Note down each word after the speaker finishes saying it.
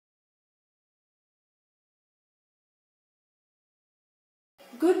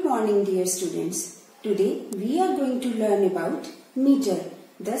Good morning, dear students. Today we are going to learn about meter,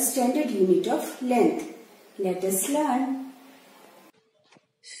 the standard unit of length. Let us learn.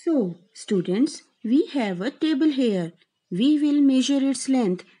 So, students, we have a table here. We will measure its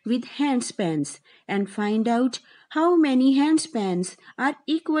length with handspans and find out how many handspans are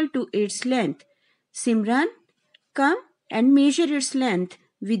equal to its length. Simran, come and measure its length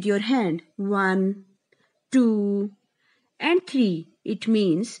with your hand. 1, 2, and 3. It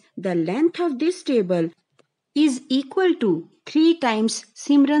means the length of this table is equal to 3 times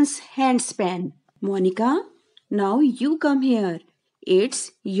Simran's handspan. Monica, now you come here.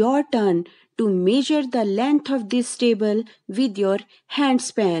 It's your turn to measure the length of this table with your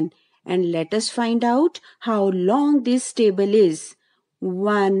handspan and let us find out how long this table is.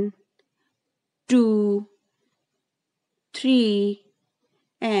 1, 2, 3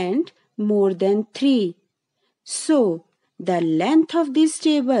 and more than 3. So, the length of this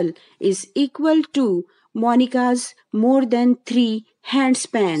table is equal to Monica's more than 3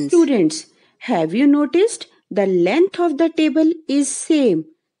 handspans. Students, have you noticed the length of the table is same,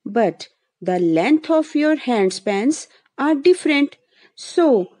 but the length of your handspans are different.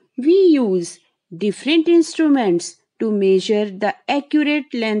 So, we use different instruments to measure the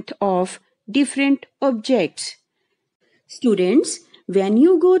accurate length of different objects. Students, when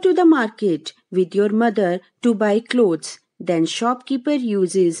you go to the market with your mother to buy clothes, then shopkeeper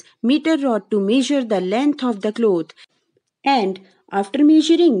uses meter rod to measure the length of the cloth, and after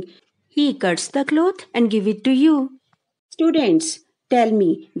measuring, he cuts the cloth and give it to you. Students, tell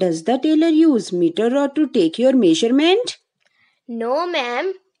me, does the tailor use meter rod to take your measurement? No,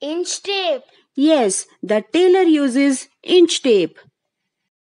 ma'am. Inch tape. Yes, the tailor uses inch tape.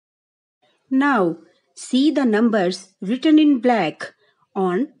 Now, see the numbers written in black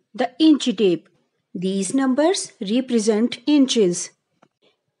on the inch tape. These numbers represent inches.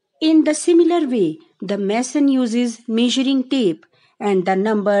 In the similar way, the mason uses measuring tape and the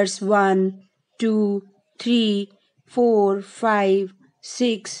numbers 1, 2, 3, 4, 5,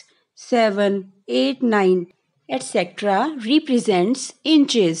 6, 7, 8, 9, etc. represents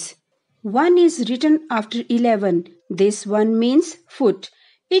inches. 1 is written after 11. This one means foot.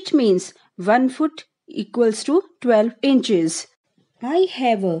 It means 1 foot equals to 12 inches. I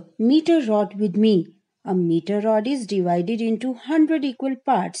have a meter rod with me. A meter rod is divided into 100 equal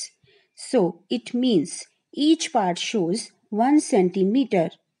parts. So it means each part shows 1 centimeter.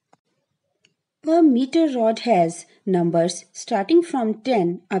 A meter rod has numbers starting from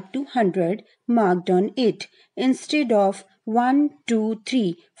 10 up to 100 marked on it instead of 1, 2,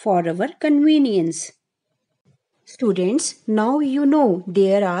 3 for our convenience. Students, now you know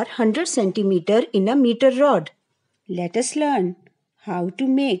there are 100 centimeter in a meter rod. Let us learn how to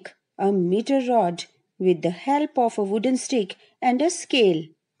make a meter rod with the help of a wooden stick and a scale.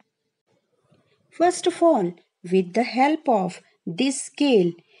 First of all, with the help of this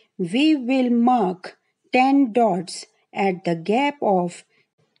scale, we will mark 10 dots at the gap of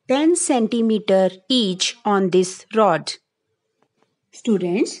 10 centimeter each on this rod.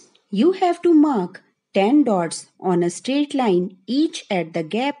 Students, you have to mark 10 dots on a straight line each at the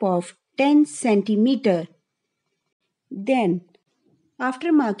gap of 10 centimeter. Then,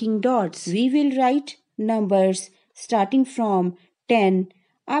 after marking dots, we will write numbers starting from 10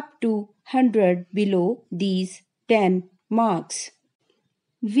 up to 100 below these 10 marks.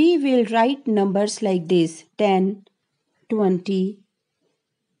 We will write numbers like this: 10, 20,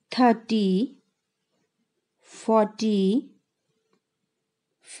 30, 40,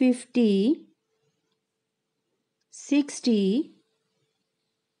 50, 60,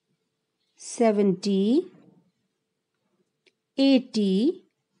 70, 80,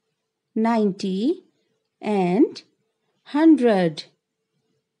 90 and 100.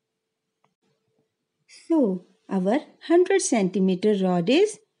 So, our 100 centimeter rod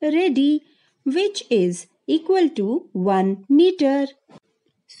is ready, which is equal to 1 meter.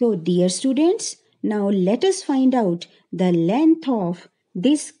 So, dear students, now let us find out the length of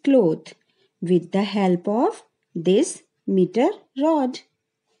this cloth with the help of this meter rod.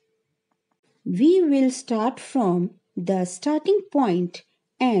 We will start from the starting point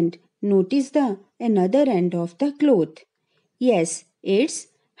and notice the another end of the cloth. Yes, it's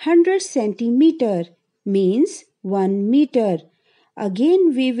 100 centimeter means 1 meter.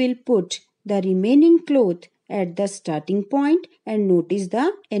 Again we will put the remaining cloth at the starting point and notice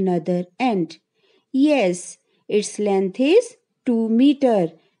the another end. Yes, its length is 2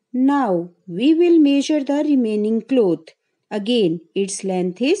 meter. Now we will measure the remaining cloth. Again, its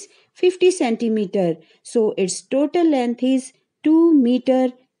length is 50 centimeter. So its total length is 2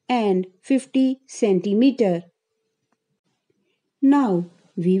 meter and 50 centimeter. Now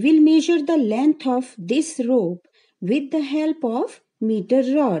We will measure the length of this rope with the help of meter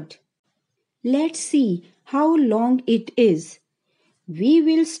rod. Let's see how long it is. We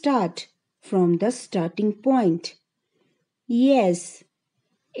will start from the starting point. Yes,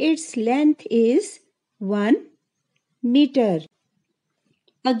 its length is 1 meter.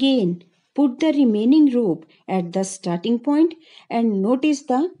 Again, put the remaining rope at the starting point and notice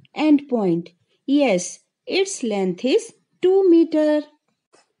the end point. Yes, its length is 2 meter.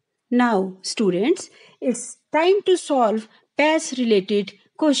 Now, students, it's time to solve PAS related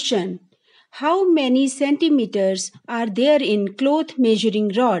question. How many centimeters are there in cloth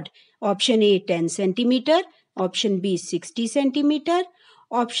measuring rod? Option A 10 centimeter, option B 60 centimeter,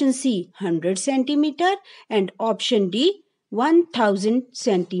 option C 100 centimeter and option D 1000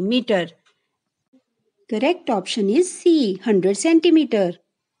 centimeter. Correct option is C 100 centimeter.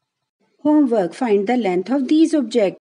 Homework, find the length of these objects.